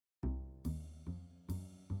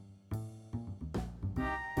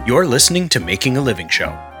You're listening to Making a Living Show.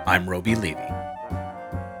 I'm Roby Levy.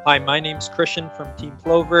 Hi, my name's Christian from Team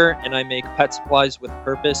Plover, and I make pet supplies with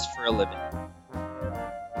purpose for a living.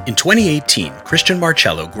 In 2018, Christian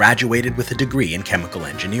Marcello graduated with a degree in chemical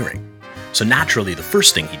engineering. So naturally, the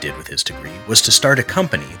first thing he did with his degree was to start a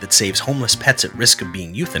company that saves homeless pets at risk of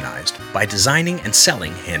being euthanized by designing and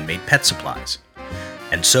selling handmade pet supplies.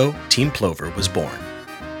 And so, Team Plover was born.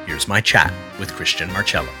 Here's my chat with Christian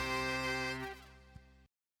Marcello.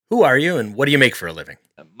 Who are you and what do you make for a living?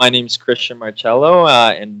 My name's Christian Marcello,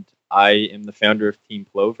 and I am the founder of Team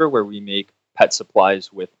Plover, where we make pet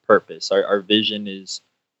supplies with purpose. Our vision is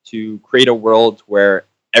to create a world where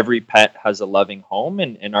every pet has a loving home,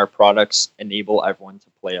 and our products enable everyone to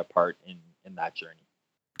play a part in that journey.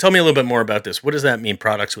 Tell me a little bit more about this. What does that mean,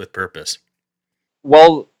 products with purpose?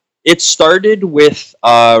 Well, it started with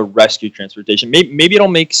rescue transportation. Maybe it'll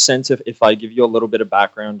make sense if I give you a little bit of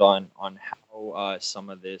background on how some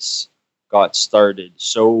of this got started.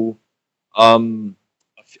 So,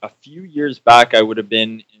 a few years back, I would have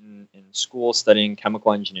been in school studying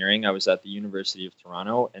chemical engineering. I was at the University of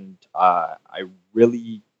Toronto, and I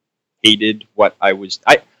really hated what I was.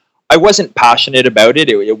 I wasn't passionate about it.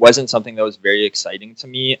 It wasn't something that was very exciting to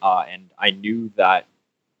me, and I knew that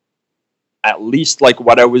at least like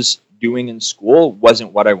what I was doing in school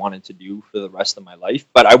wasn't what I wanted to do for the rest of my life.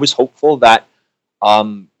 But I was hopeful that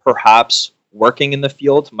perhaps working in the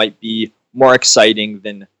field might be more exciting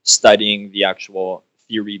than studying the actual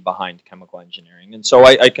theory behind chemical engineering. And so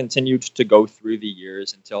I continued to go through the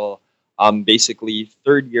years until basically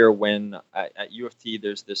third year when at U of T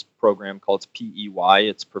there's this program called PEY,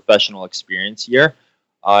 it's Professional Experience Year.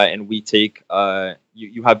 And we take,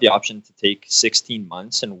 you have the option to take 16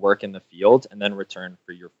 months and work in the field and then return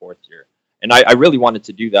for your fourth year. And I really wanted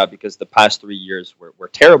to do that because the past 3 years were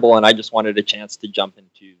terrible, and I just wanted a chance to jump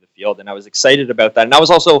into the field. And I was excited about that. And I was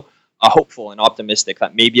also hopeful and optimistic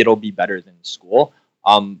that maybe it'll be better than school.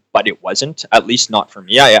 But it wasn't, at least not for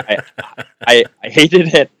me. I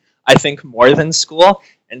hated it, I think, more than school.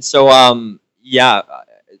 And so, yeah,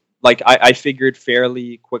 like I figured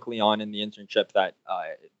fairly quickly on in the internship that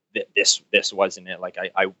this wasn't it. Like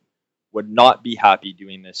I would not be happy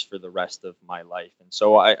doing this for the rest of my life. And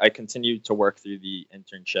so I continued to work through the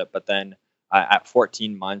internship. But then at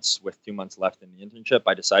 14 months, with 2 months left in the internship,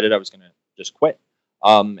 I decided I was going to just quit.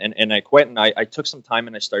 And I quit, and I took some time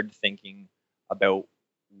and I started thinking about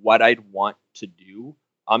what I'd want to do.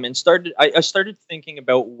 I started thinking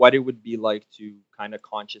about what it would be like to kind of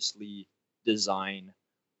consciously design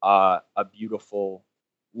a beautiful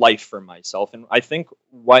life for myself. And I think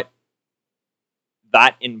what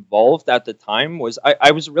that involved at the time was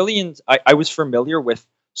I was really I was familiar with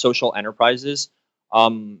social enterprises.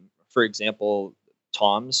 For example,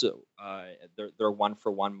 Tom's, their one for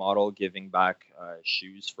one model, giving back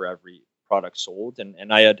shoes for every product sold.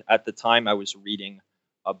 And I had, at the time, I was reading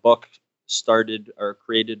a book started or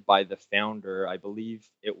created by the founder. I believe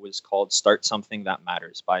it was called Start Something That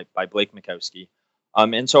Matters by Blake Mikowski.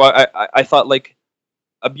 And so I thought, like,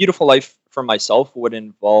 a beautiful life for myself would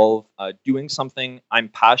involve doing something I'm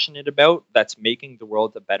passionate about that's making the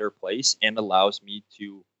world a better place and allows me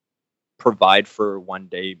to provide for one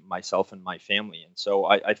day myself and my family. And so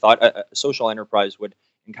I thought a social enterprise would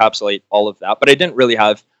encapsulate all of that, but I didn't really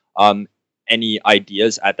have any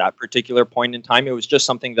ideas at that particular point in time. It was just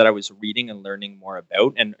something that I was reading and learning more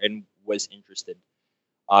about, and was interested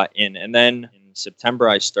in. And then in September,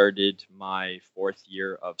 I started my fourth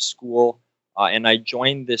year of school, and I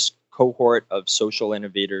joined this cohort of social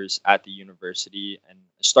innovators at the university and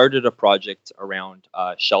started a project around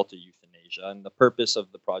shelter euthanasia. And the purpose of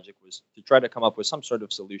the project was to try to come up with some sort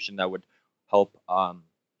of solution that would help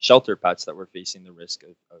shelter pets that were facing the risk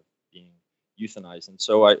of being euthanized. And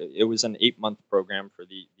so it was an 8-month program for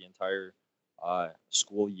the entire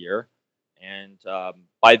school year. And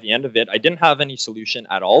by the end of it, I didn't have any solution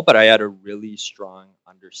at all, but I had a really strong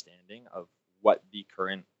understanding of what the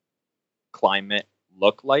current climate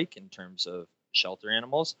looked like in terms of shelter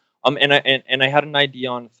animals. And I had an idea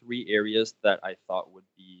on 3 areas that I thought would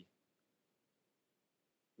be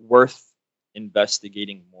worth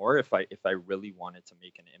investigating more if I really wanted to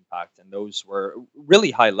make an impact. And those were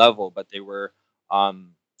really high level, but they were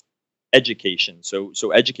um, education. So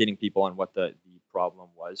educating people on what the problem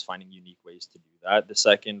was, finding unique ways to do that. The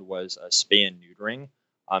second was spay and neutering,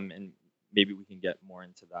 and maybe we can get more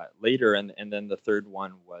into that later. And then the third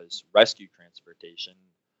one was rescue transportation,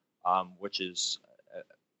 which is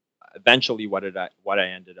eventually what I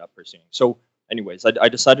ended up pursuing. So, anyways, I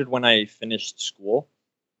decided when I finished school,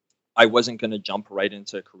 I wasn't going to jump right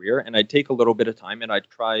into a career, and I'd take a little bit of time and I'd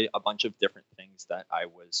try a bunch of different things that I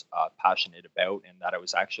was passionate about and that I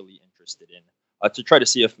was actually interested in, to try to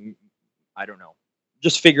see if, I don't know,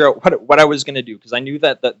 just figure out what I was going to do, because I knew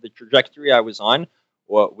that the trajectory I was on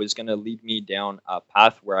was going to lead me down a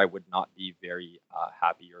path where I would not be very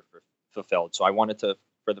happy or fulfilled. So I wanted to,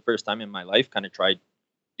 for the first time in my life, kind of try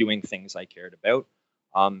doing things I cared about.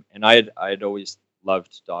 And I'd always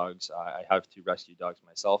loved dogs. I have two rescue dogs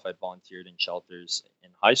myself. I'd volunteered in shelters in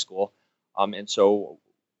high school, and so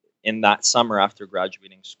in that summer after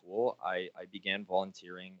graduating school, I began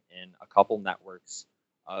volunteering in a couple networks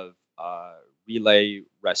of relay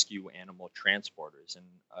rescue animal transporters. And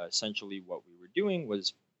essentially, what we were doing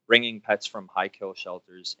was bringing pets from high kill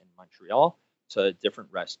shelters in Montreal to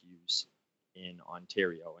different rescues in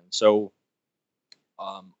Ontario. And so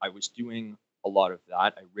I was doing a lot of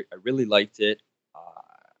that. I really liked it. Uh,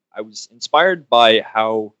 I was inspired by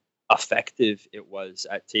how effective it was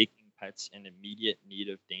at taking pets in immediate need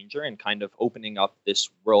of danger and kind of opening up this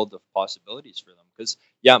world of possibilities for them. Because,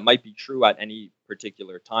 yeah, it might be true at any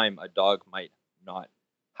particular time, a dog might not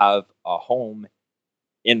have a home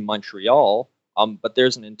in Montreal, but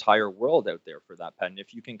there's an entire world out there for that pet. And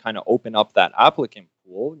if you can kind of open up that applicant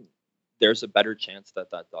pool, there's a better chance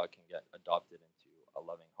that that dog can get adopted into a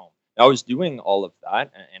loving home. Now, I was doing all of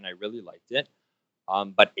that, and I really liked it.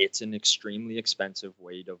 But it's an extremely expensive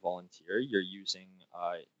way to volunteer. You're using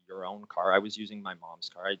your own car. I was using my mom's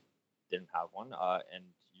car. I didn't have one, and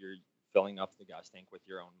you're filling up the gas tank with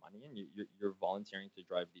your own money, and you're volunteering to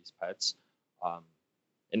drive these pets um,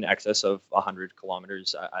 in excess of 100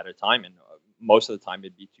 kilometers at a time, and most of the time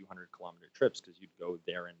it'd be 200-kilometer trips because you'd go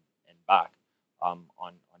there and back on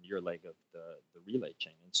your leg of the relay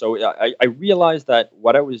chain. And so I realized that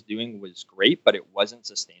what I was doing was great, but it wasn't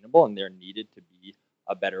sustainable, and there needed to be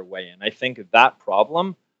a better way. And I think that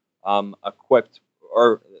problem equipped,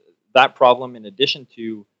 or that problem, in addition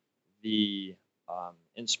to the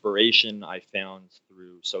inspiration I found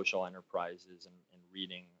through social enterprises and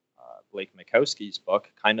reading Blake Mikowski's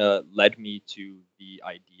book, kind of led me to the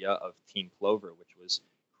idea of Team Plover, which was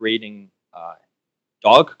creating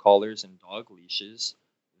dog collars and dog leashes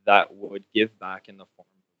that would give back in the form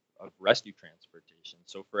of rescue transportation.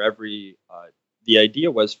 So for every, the idea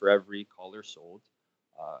was for every collar sold,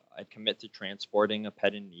 I'd commit to transporting a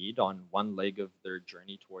pet in need on one leg of their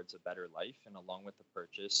journey towards a better life, and along with the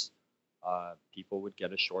purchase, people would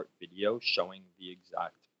get a short video showing the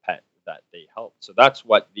exact pet that they helped. So that's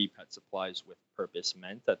what the Pet Supplies with Purpose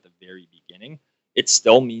meant at the very beginning. It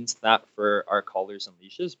still means that for our collars and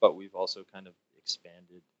leashes, but we've also kind of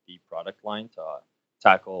expanded the product line to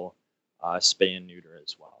tackle spay and neuter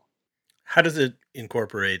as well. How does it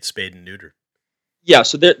incorporate spade and neuter? Yeah,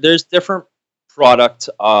 so there's different product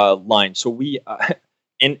lines. So we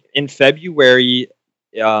in February,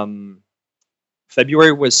 um,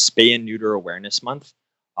 February was Spay and Neuter Awareness Month,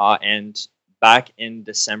 and back in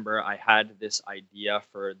December, I had this idea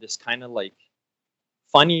for this kind of like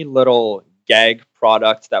funny little gag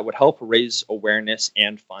product that would help raise awareness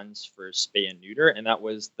and funds for spay and neuter, and that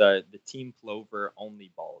was the Team Plover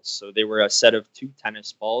only balls. So they were a set of two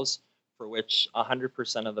tennis balls for which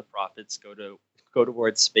 100% of the profits go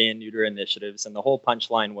towards spay and neuter initiatives, and the whole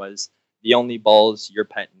punchline was the only balls your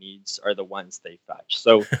pet needs are the ones they fetch.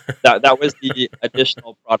 So that was the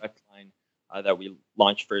additional product line that we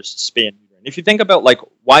launched for spay and neuter. And if you think about like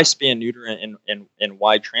why spay and neuter and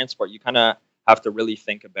why transport, you kind of have to really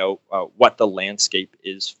think about what the landscape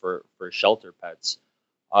is for shelter pets.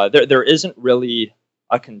 There isn't really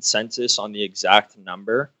a consensus on the exact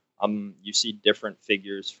number. You see different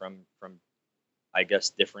figures from I guess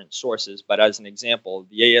different sources, but as an example,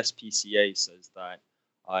 the ASPCA says that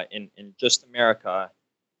in just America,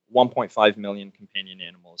 1.5 million companion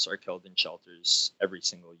animals are killed in shelters every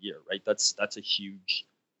single year. Right? That's a huge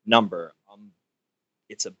number.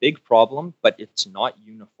 It's a big problem, but it's not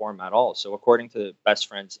uniform at all. So according to Best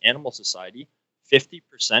Friends Animal Society,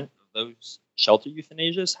 50% of those shelter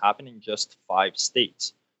euthanasias happen in just 5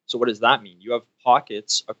 states. So what does that mean? You have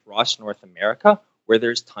pockets across North America where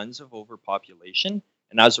there's tons of overpopulation,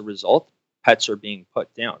 and as a result, pets are being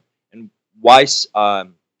put down. And why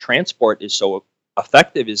transport is so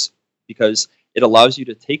effective is because it allows you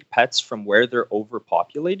to take pets from where they're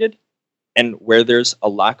overpopulated and where there's a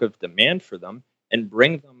lack of demand for them, and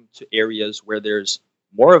bring them to areas where there's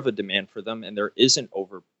more of a demand for them and there isn't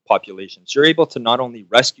overpopulation. So you're able to not only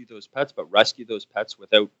rescue those pets, but rescue those pets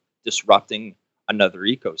without disrupting another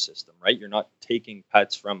ecosystem, right? You're not taking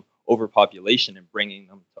pets from overpopulation and bringing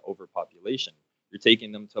them to overpopulation. You're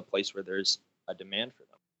taking them to a place where there's a demand for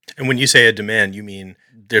them. And when you say a demand, you mean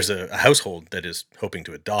there's a household that is hoping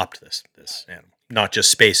to adopt this animal, not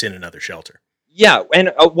just space in another shelter. Yeah,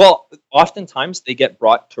 and well, oftentimes they get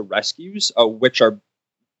brought to rescues, which are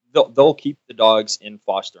they'll keep the dogs in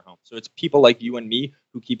foster homes. So it's people like you and me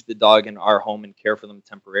who keep the dog in our home and care for them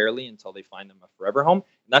temporarily until they find them a forever home.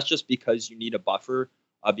 And that's just because you need a buffer,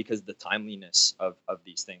 because of the timeliness of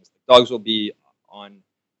these things. The dogs will be on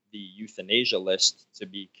the euthanasia list to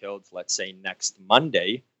be killed, let's say next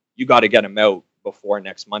Monday. You got to get them out before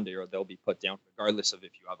next Monday, or they'll be put down, regardless of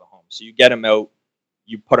if you have a home. So you get them out,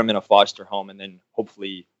 you put them in a foster home, and then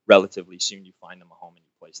hopefully relatively soon you find them a home and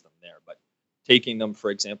you place them there. But taking them,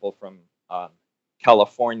 for example, from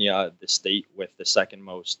California, the state with the second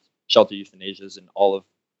most shelter euthanasias in all of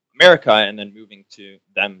America, and then moving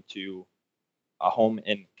them to a home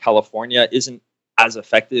in California isn't as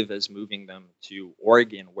effective as moving them to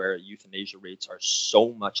Oregon, where euthanasia rates are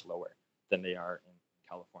so much lower than they are in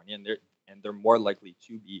California, and they're more likely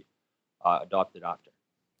to be adopted after.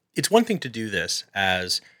 It's one thing to do this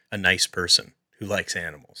as a nice person who likes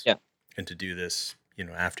animals, Yeah. and to do this,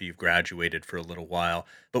 after you've graduated for a little while.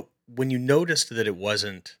 But when you noticed that it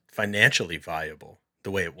wasn't financially viable the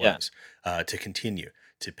way it Yeah. was, to continue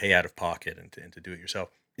to pay out of pocket and to do it yourself,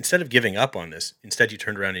 instead of giving up on this, instead you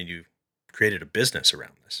turned around and you created a business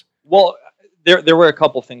around this. Well, there were a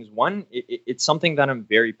couple things. One, it's something that I'm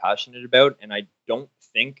very passionate about, and I don't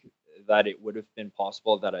think that it would have been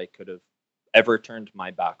possible that I could have ever turned my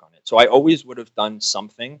back on it. So I always would have done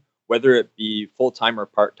something, whether it be full time or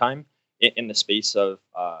part time, in the space of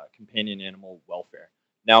companion animal welfare.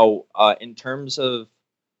 Now, in terms of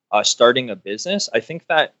starting a business, I think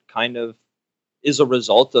that kind of is a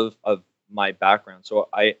result of my background. So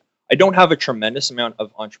I don't have a tremendous amount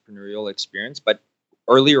of entrepreneurial experience, but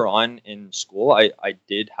earlier on in school, I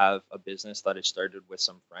did have a business that I started with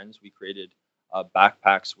some friends. We created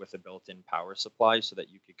backpacks with a built-in power supply so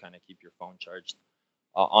that you could kind of keep your phone charged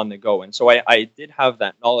on the go. And so I did have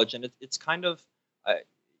that knowledge, and it's kind of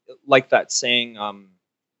like that saying,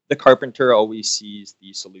 the carpenter always sees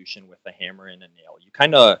the solution with a hammer and a nail. You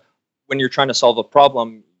kind of, when you're trying to solve a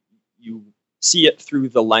problem, you see it through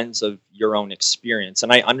the lens of your own experience.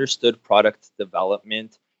 And I understood product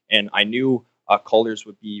development, and I knew colors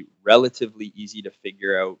would be relatively easy to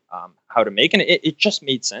figure out how to make. And it just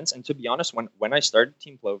made sense. And to be honest, when I started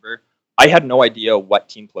Team Plover, I had no idea what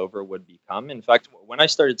Team Plover would become. In fact, when I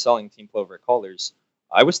started selling Team Plover collars,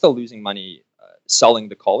 I was still losing money selling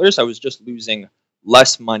the collars. I was just losing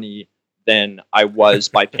less money than I was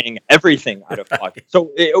by paying everything out of pocket.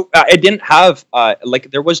 So I didn't have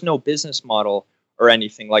there was no business model or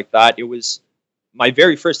anything like that. It was my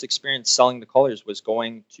very first experience selling the collars was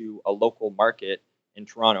going to a local market in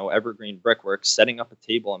Toronto, Evergreen Brickworks, setting up a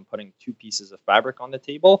table and putting two pieces of fabric on the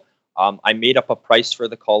table. I made up a price for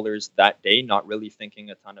the collars that day, not really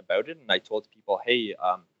thinking a ton about it. And I told people, hey,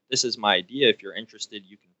 this is my idea. If you're interested,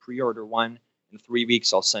 you can pre-order one. In 3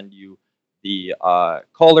 weeks, I'll send you the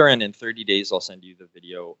collar, and in 30 days, I'll send you a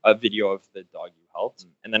video of the dog you helped.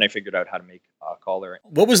 And then I figured out how to make a collar.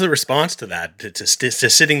 What was the response to that? To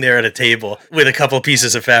sitting there at a table with a couple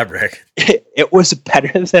pieces of fabric? It was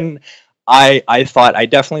better than I thought. I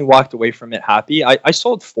definitely walked away from it happy. I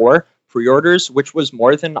sold 4 pre-orders, which was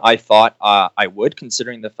more than I thought I would,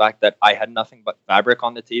 considering the fact that I had nothing but fabric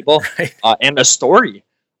on the table, Right. And a story.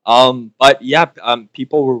 But yeah,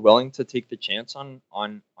 people were willing to take the chance on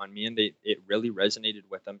me, and it really resonated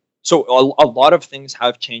with them. So a lot of things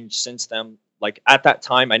have changed since then. Like at that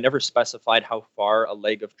time, I never specified how far a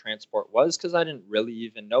leg of transport was because I didn't really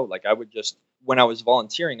even know. Like I would just, when I was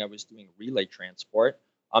volunteering, I was doing relay transport,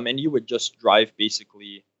 and you would just drive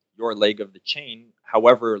basically your leg of the chain,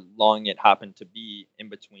 however long it happened to be in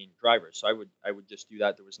between drivers. So I would just do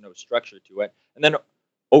that. There was no structure to it, and then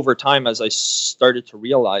over time, as I started to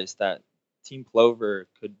realize that Team Plover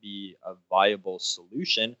could be a viable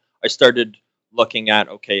solution, I started looking at,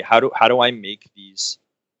 okay, how do I make these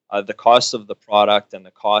the cost of the product and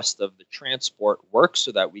the cost of the transport work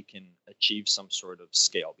so that we can achieve some sort of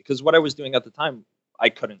scale? Because what I was doing at the time, I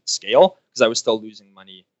couldn't scale because I was still losing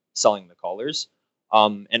money selling the collars,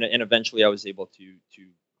 and eventually I was able to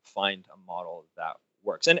find a model that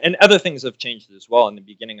works. And other things have changed as well. In the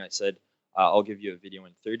beginning, I said, I'll give you a video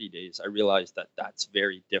in 30 days. I realized that that's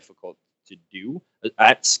very difficult to do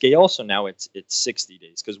at scale. So now it's 60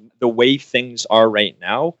 days, because the way things are right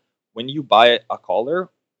now, when you buy a collar,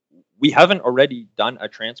 we haven't already done a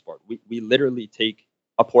transport. We literally take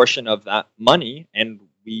a portion of that money and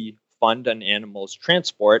we fund an animal's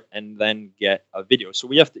transport and then get a video. So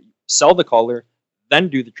we have to sell the collar, then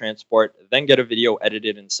do the transport, then get a video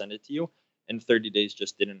edited and send it to you. and 30 days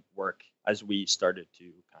just didn't work as we started to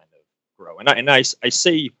kind of grow. And I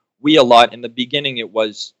say we a lot. In the beginning, it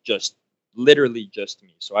was just literally just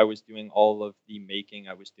me. So I was doing all of the making,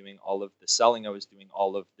 I was doing all of the selling, I was doing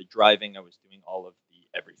all of the driving, I was doing all of the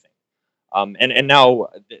everything. And now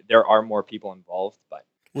there are more people involved, but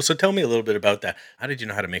Well, so tell me a little bit about that. How did you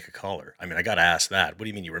know how to make a collar? I mean, I got to ask that. What do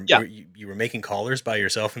you mean yeah. you were making collars by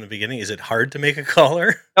yourself in the beginning? Is it hard to make a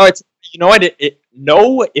collar? No, it's you know what it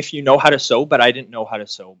know if you know how to sew, but I didn't know how to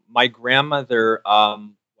sew. My grandmother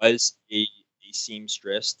was a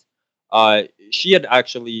seamstress. She had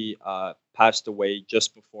actually passed away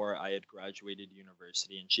just before I had graduated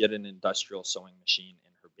university, and she had an industrial sewing machine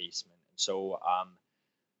in her basement. And so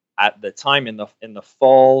at the time in the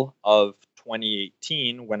fall of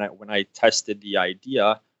 2018, when I tested the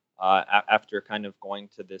idea, after kind of going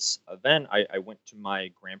to this event, I went to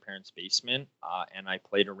my grandparents' basement and I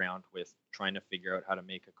played around with trying to figure out how to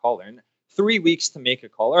make a collar. And 3 weeks to make a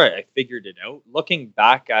collar, I figured it out. Looking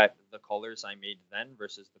back at the collars I made then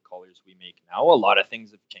versus the collars we make now, a lot of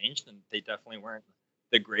things have changed, and they definitely weren't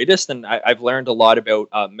the greatest. And I've learned a lot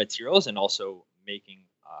about materials and also making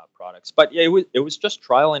products. But yeah, it was just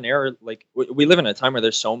trial and error. Like we live in a time where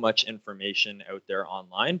there's so much information out there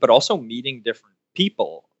online, but also meeting different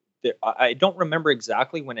people. I don't remember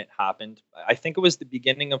exactly when it happened. I think it was the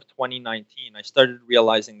beginning of 2019. I started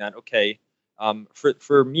realizing that okay,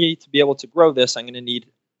 for me to be able to grow this, I'm going to need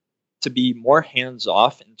to be more hands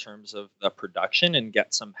off in terms of the production and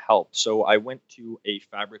get some help. So I went to a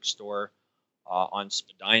fabric store on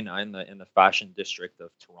Spadina in the fashion district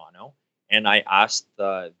of Toronto, and I asked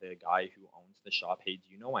the guy who owns the shop, "Hey,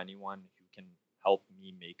 do you know anyone who can help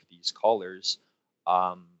me make these collars?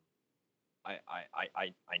 Um,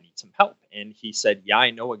 I need some help." And he said, "Yeah,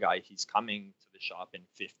 I know a guy. He's coming to the shop in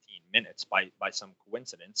 15 minutes by some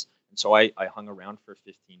coincidence." And so I hung around for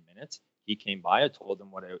 15 minutes. He came by. I told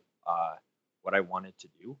him what I wanted to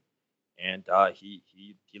do, and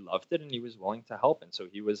he loved it, and he was willing to help. And so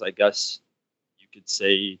he was, I guess, you could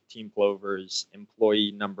say, Team Plover's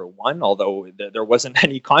employee number one, although there wasn't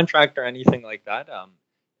any contract or anything like that.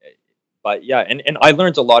 Eh, but yeah, and I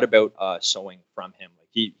learned a lot about sewing from him. Like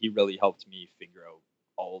he really helped me figure out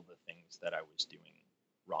all the things that I was doing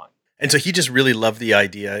wrong. And so he just really loved the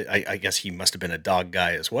idea. I guess he must have been a dog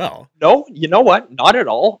guy as well. No, you know what? Not at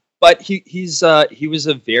all. But he was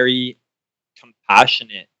a very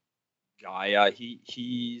compassionate guy.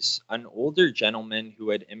 He's an older gentleman who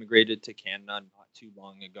had immigrated to Canada not too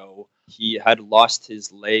long ago. He had lost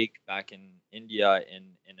his leg back in India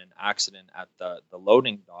in an accident at the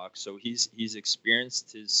loading dock. So he's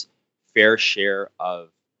experienced his fair share of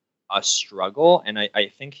a struggle, and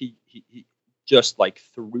I think he just like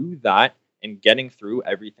through that and getting through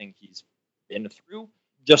everything he's been through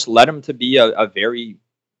just led him to be a very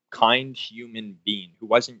kind human being who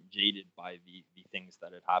wasn't jaded by the things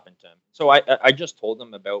that had happened to him. So I just told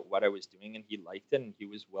him about what I was doing, and he liked it, and he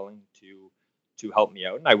was willing to help me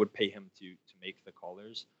out, and I would pay him to make the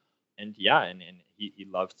collars. And yeah, and he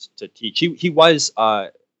loved to teach. He was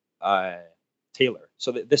tailor,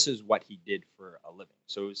 so this is what he did for a living.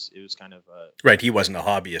 So it was kind of a Right. He wasn't a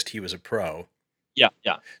hobbyist. He was a pro. yeah,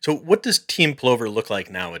 yeah. So what does Team Plover look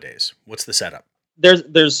like nowadays? What's the setup?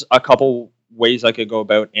 There's a couple ways I could go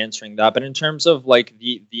about answering that, but in terms of like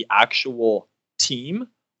the actual team,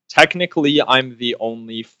 technically I'm the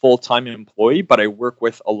only full-time employee, but I work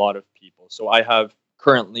with a lot of people. So I have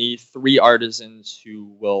currently 3 artisans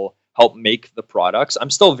who will help make the products. I'm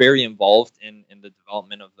still very involved in the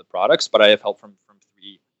development of the products, but I have help from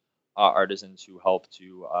 3 artisans who help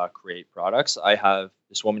to create products. I have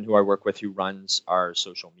this woman who I work with who runs our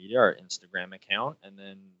social media, our Instagram account, and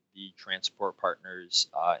then the transport partners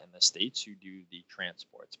in the States who do the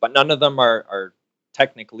transports. But none of them are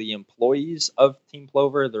technically employees of Team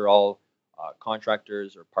Plover. They're all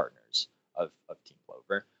contractors or partners of Team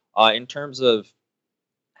Plover. In terms of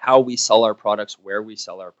how we sell our products, where we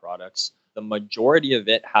sell our products, the majority of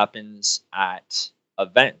it happens at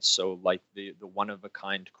events. So like the one of a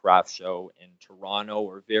kind craft show in Toronto,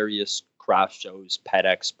 or various craft shows, pet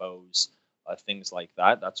expos, things like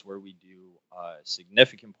that. That's where we do a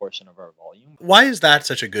significant portion of our volume. Why is that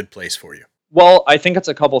such a good place for you? Well, I think it's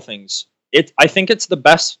a couple things. I think it's the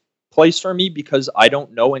best place for me because I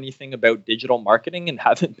don't know anything about digital marketing and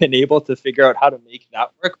haven't been able to figure out how to make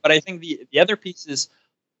that work. But I think the other piece is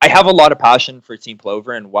I have a lot of passion for Team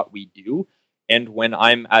Plover and what we do. And when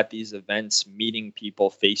I'm at these events, meeting people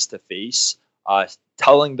face to face,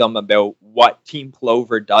 telling them about what Team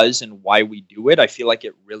Plover does and why we do it, I feel like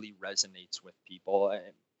it really resonates with people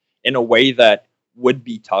in a way that would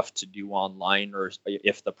be tough to do online, or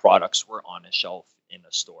if the products were on a shelf in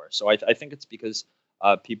a store. So I think it's because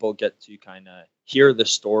people get to kind of hear the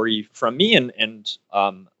story from me and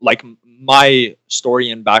like my story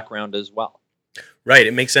and background as well. Right.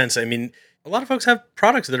 It makes sense. I mean, a lot of folks have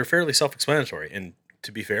products that are fairly self-explanatory. And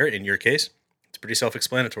to be fair, in your case, it's pretty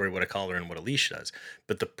self-explanatory what a collar and what a leash does.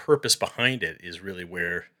 But the purpose behind it is really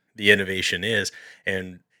where the innovation is.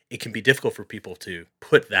 And it can be difficult for people to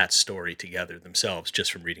put that story together themselves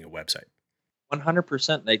just from reading a website.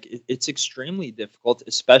 100%. Like it's extremely difficult,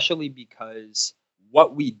 especially because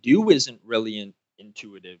what we do isn't really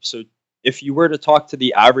intuitive. So if you were to talk to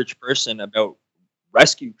the average person about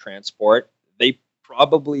rescue transport, they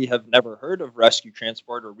probably have never heard of rescue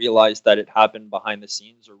transport or realized that it happened behind the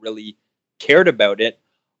scenes or really cared about it,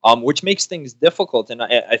 which makes things difficult. And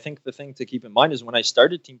I think the thing to keep in mind is when I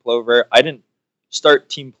started Team Plover, I didn't start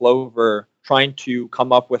Team Plover trying to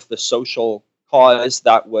come up with the social cause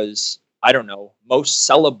that was, I don't know, most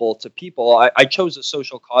sellable to people. I chose a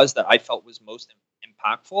social cause that I felt was most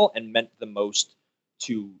impactful and meant the most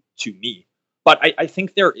to me. But I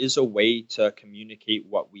think there is a way to communicate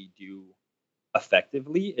what we do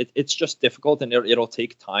effectively. It's just difficult, and it'll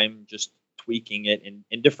take time just tweaking it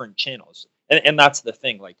in different channels. And that's the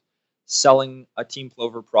thing. Like selling a Team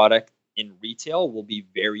Plover product in retail will be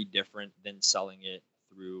very different than selling it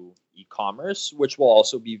through e-commerce, which will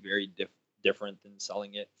also be very different than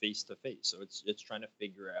selling it face to face. So it's trying to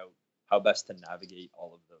figure out how best to navigate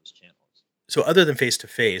all of those channels. So other than face to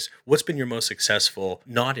face, what's been your most successful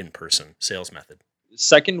not in person sales method?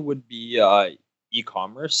 Second would be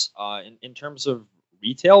e-commerce. In terms of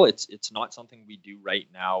retail, it's not something we do right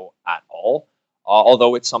now at all.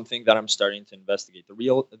 Although it's something that I'm starting to investigate.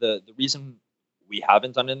 The reason we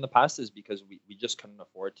haven't done it in the past is because we just couldn't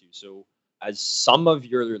afford to. So as some of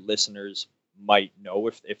your listeners might know,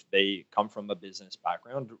 if they come from a business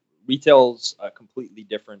background, retail's a completely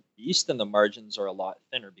different beast, and the margins are a lot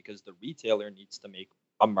thinner because the retailer needs to make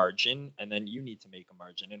a margin, and then you need to make a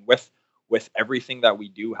margin. And with everything that we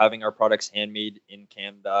do, having our products handmade in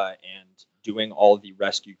Canada and doing all the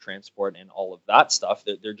rescue transport and all of that stuff,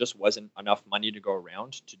 there just wasn't enough money to go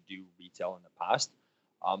around to do retail in the past.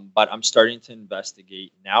 But I'm starting to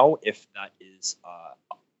investigate now if that is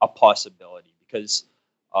a possibility, because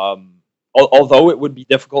although it would be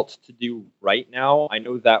difficult to do right now, I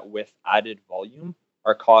know that with added volume,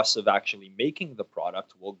 our costs of actually making the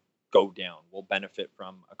product will go down. We'll benefit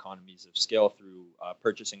from economies of scale through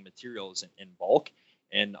purchasing materials in bulk.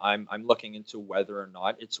 And I'm looking into whether or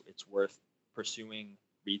not it's worth pursuing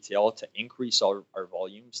retail to increase our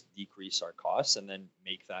volumes, decrease our costs, and then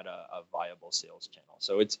make that a viable sales channel.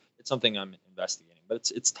 So it's something I'm investigating, but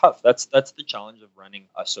it's tough. That's the challenge of running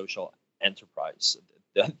a social enterprise.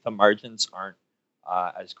 The margins aren't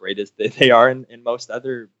as great as they are in most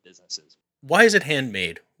other businesses. Why is it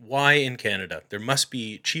handmade? Why in Canada? There must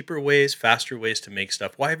be cheaper ways, faster ways to make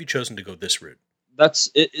stuff. Why have you chosen to go this route?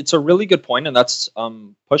 It's a really good point, and that's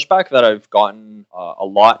pushback that I've gotten a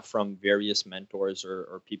lot from various mentors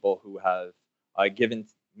or people who have given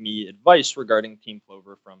me advice regarding Team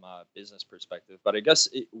Plover from a business perspective. But I guess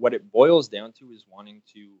what it boils down to is wanting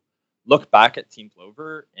to look back at Team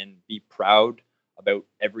Plover and be proud about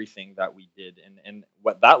everything that we did. And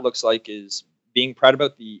what that looks like is being proud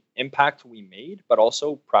about the impact we made, but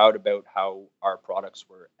also proud about how our products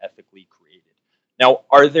were ethically created. Now,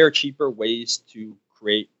 are there cheaper ways to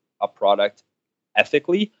create a product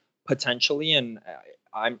ethically? Potentially, and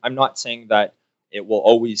I'm not saying that it will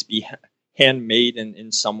always be handmade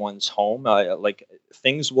in someone's home. Like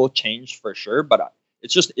things will change for sure, but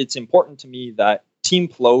it's important to me that Team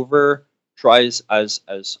Plover tries as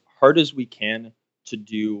hard as we can to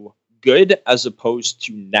do good as opposed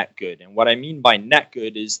to net good. And what I mean by net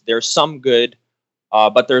good is there's some good,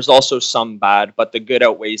 but there's also some bad, but the good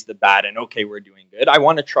outweighs the bad. And okay, we're doing good. I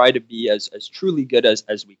want to try to be as truly good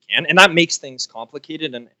as we can. And that makes things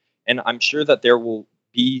complicated. And I'm sure that there will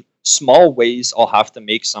be small ways I'll have to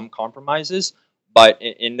make some compromises, but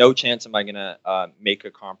in no chance am I going to make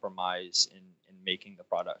a compromise in making the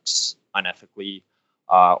products unethically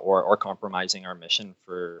or compromising our mission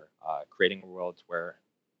for creating a world where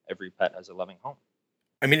every pet has a loving home.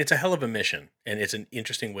 I mean, it's a hell of a mission, and it's an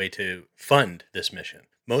interesting way to fund this mission.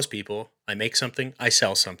 Most people, I make something, I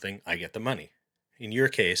sell something, I get the money. In your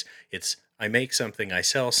case, it's I make something, I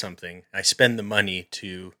sell something, I spend the money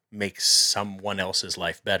to make someone else's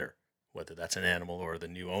life better, whether that's an animal or the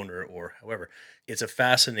new owner or however. It's a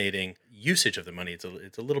fascinating usage of the money.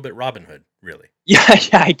 It's a little bit Robin Hood, really. Yeah,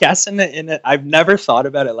 I guess in it, I've never thought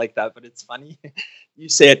about it like that, but it's funny you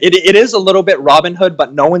say it. It is a little bit Robin Hood,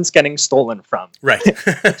 but no one's getting stolen from. Right.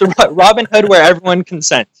 It's a Robin Hood where everyone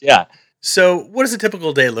consents. Yeah. So what does a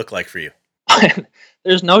typical day look like for you?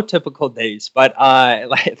 There's no typical days, but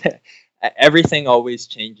like everything always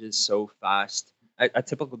changes so fast. A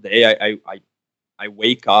typical day, I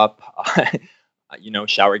wake up,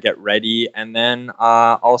 shower, get ready, and then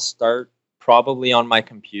I'll start probably on my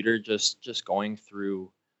computer, just going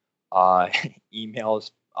through uh,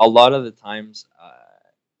 emails. A lot of the times,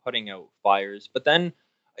 putting out fires, but then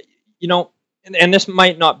you know, and this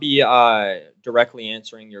might not be directly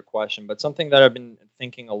answering your question, but something that I've been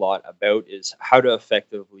thinking a lot about is how to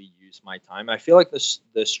effectively use my time. I feel like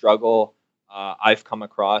the struggle I've come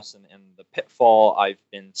across, and the pitfall I've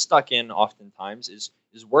been stuck in oftentimes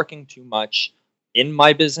is working too much in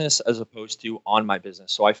my business as opposed to on my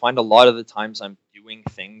business. So I find a lot of the times I'm doing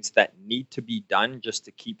things that need to be done just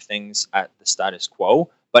to keep things at the status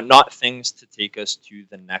quo, but not things to take us to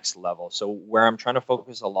the next level. So where I'm trying to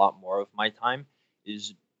focus a lot more of my time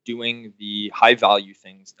is doing the high value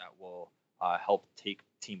things that will help take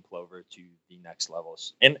Team Plover to the next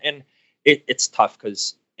levels. And it's tough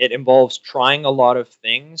because it involves trying a lot of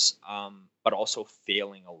things, but also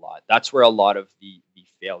failing a lot. That's where a lot of the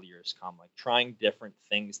failures come, like trying different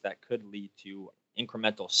things that could lead to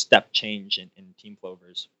incremental step change in Team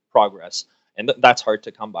Plover's progress. And that's hard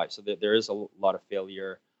to come by. So there is a lot of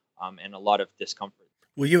failure and a lot of discomfort.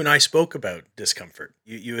 Well, you and I spoke about discomfort.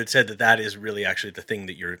 You had said that is really actually the thing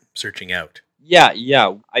that you're searching out. Yeah.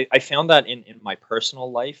 I found that in my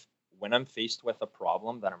personal life, when I'm faced with a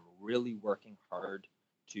problem that I'm really working hard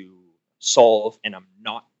to solve and I'm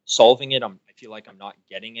not solving it, I feel like I'm not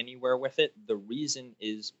getting anywhere with it. The reason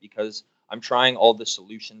is because I'm trying all the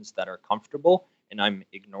solutions that are comfortable and I'm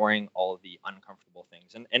ignoring all of the uncomfortable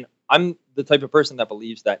things. And I'm the type of person that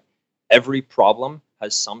believes that every problem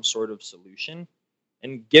has some sort of solution.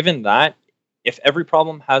 And given that, if every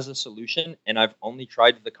problem has a solution and I've only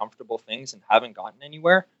tried the comfortable things and haven't gotten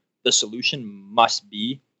anywhere, the solution must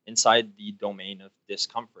be inside the domain of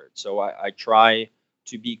discomfort. So I try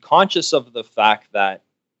to be conscious of the fact that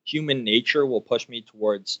human nature will push me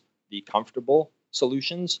towards the comfortable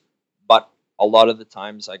solutions, but a lot of the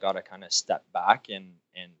times I gotta kind of step back and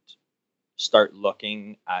start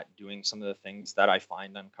looking at doing some of the things that I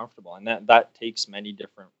find uncomfortable, and that takes many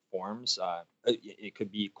different forms. It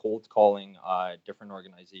could be cold calling different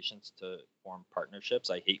organizations to form partnerships.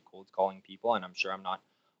 I hate cold calling people, and I'm sure I'm not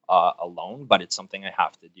alone, but it's something I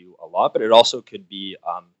have to do a lot. But it also could be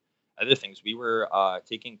other things. We were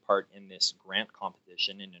taking part in this grant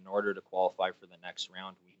competition, and in order to qualify for the next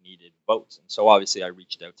round, we needed votes. And so obviously I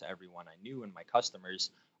reached out to everyone I knew and my customers,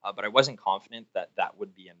 but I wasn't confident that that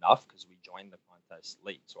would be enough because we joined the contest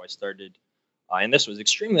late. So I started, and this was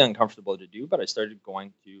extremely uncomfortable to do, but I started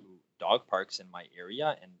going to dog parks in my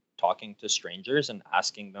area and talking to strangers and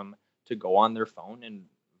asking them to go on their phone and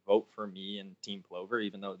vote for me and Team Plover,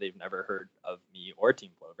 even though they've never heard of me or Team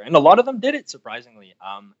Plover. And a lot of them did it, surprisingly.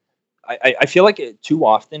 I feel like too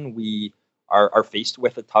often we are faced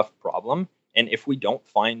with a tough problem, and if we don't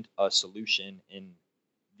find a solution in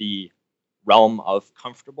the realm of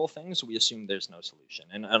comfortable things, we assume there's no solution.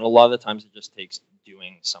 And a lot of the times it just takes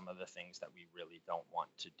doing some of the things that we really don't want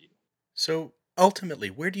to do. So ultimately,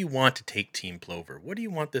 where do you want to take Team Plover? What do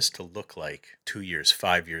you want this to look like 2 years,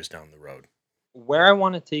 5 years down the road? Where I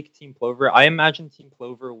want to take Team Plover, I imagine Team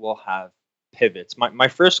Plover will have pivots. My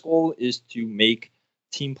first goal is to make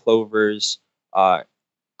Team Plover's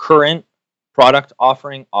current product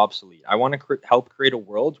offering obsolete. I want to help create a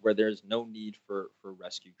world where there's no need for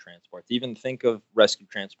rescue transport. To even think of rescue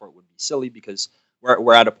transport would be silly because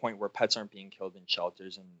we're at a point where pets aren't being killed in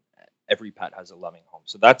shelters and every pet has a loving home.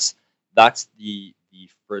 So that's the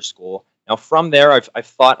first goal. Now from there, I've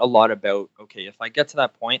thought a lot about, okay, if I get to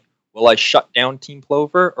that point, will I shut down Team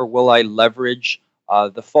Plover or will I leverage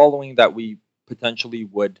the following that we potentially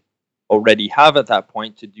would already have at that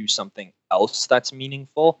point to do something else that's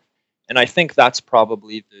meaningful? And I think that's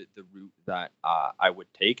probably the route that I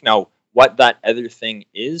would take. Now, what that other thing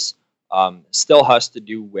is still has to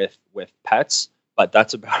do with pets, but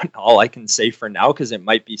that's about all I can say for now because it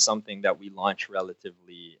might be something that we launch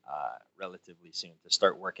relatively soon to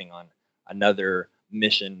start working on another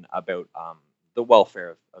mission about the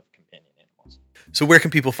welfare of companion animals. So where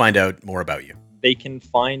can people find out more about you? They can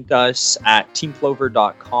find us at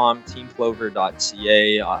teamplover.com,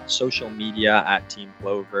 teamplover.ca, social media at Team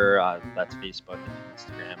Plover. That's Facebook and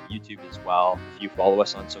Instagram, YouTube as well. If you follow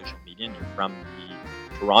us on social media and you're from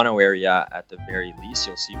the Toronto area at the very least,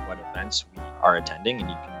 you'll see what events we are attending and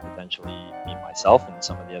you can potentially meet myself and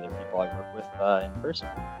some of the other people I work with in person.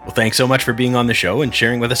 Well, thanks so much for being on the show and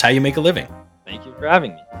sharing with us how you make a living. Thank you for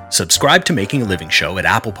having me. Subscribe to Making a Living Show at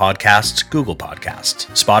Apple Podcasts, Google Podcasts,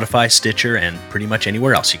 Spotify, Stitcher, and pretty much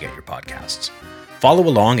anywhere else you get your podcasts. Follow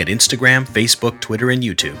along at Instagram, Facebook, Twitter, and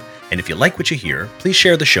YouTube, and if you like what you hear, please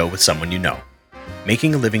share the show with someone you know.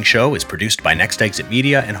 Making a Living Show is produced by Next Exit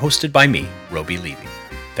Media and hosted by me, Roby Levy.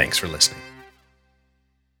 Thanks for listening.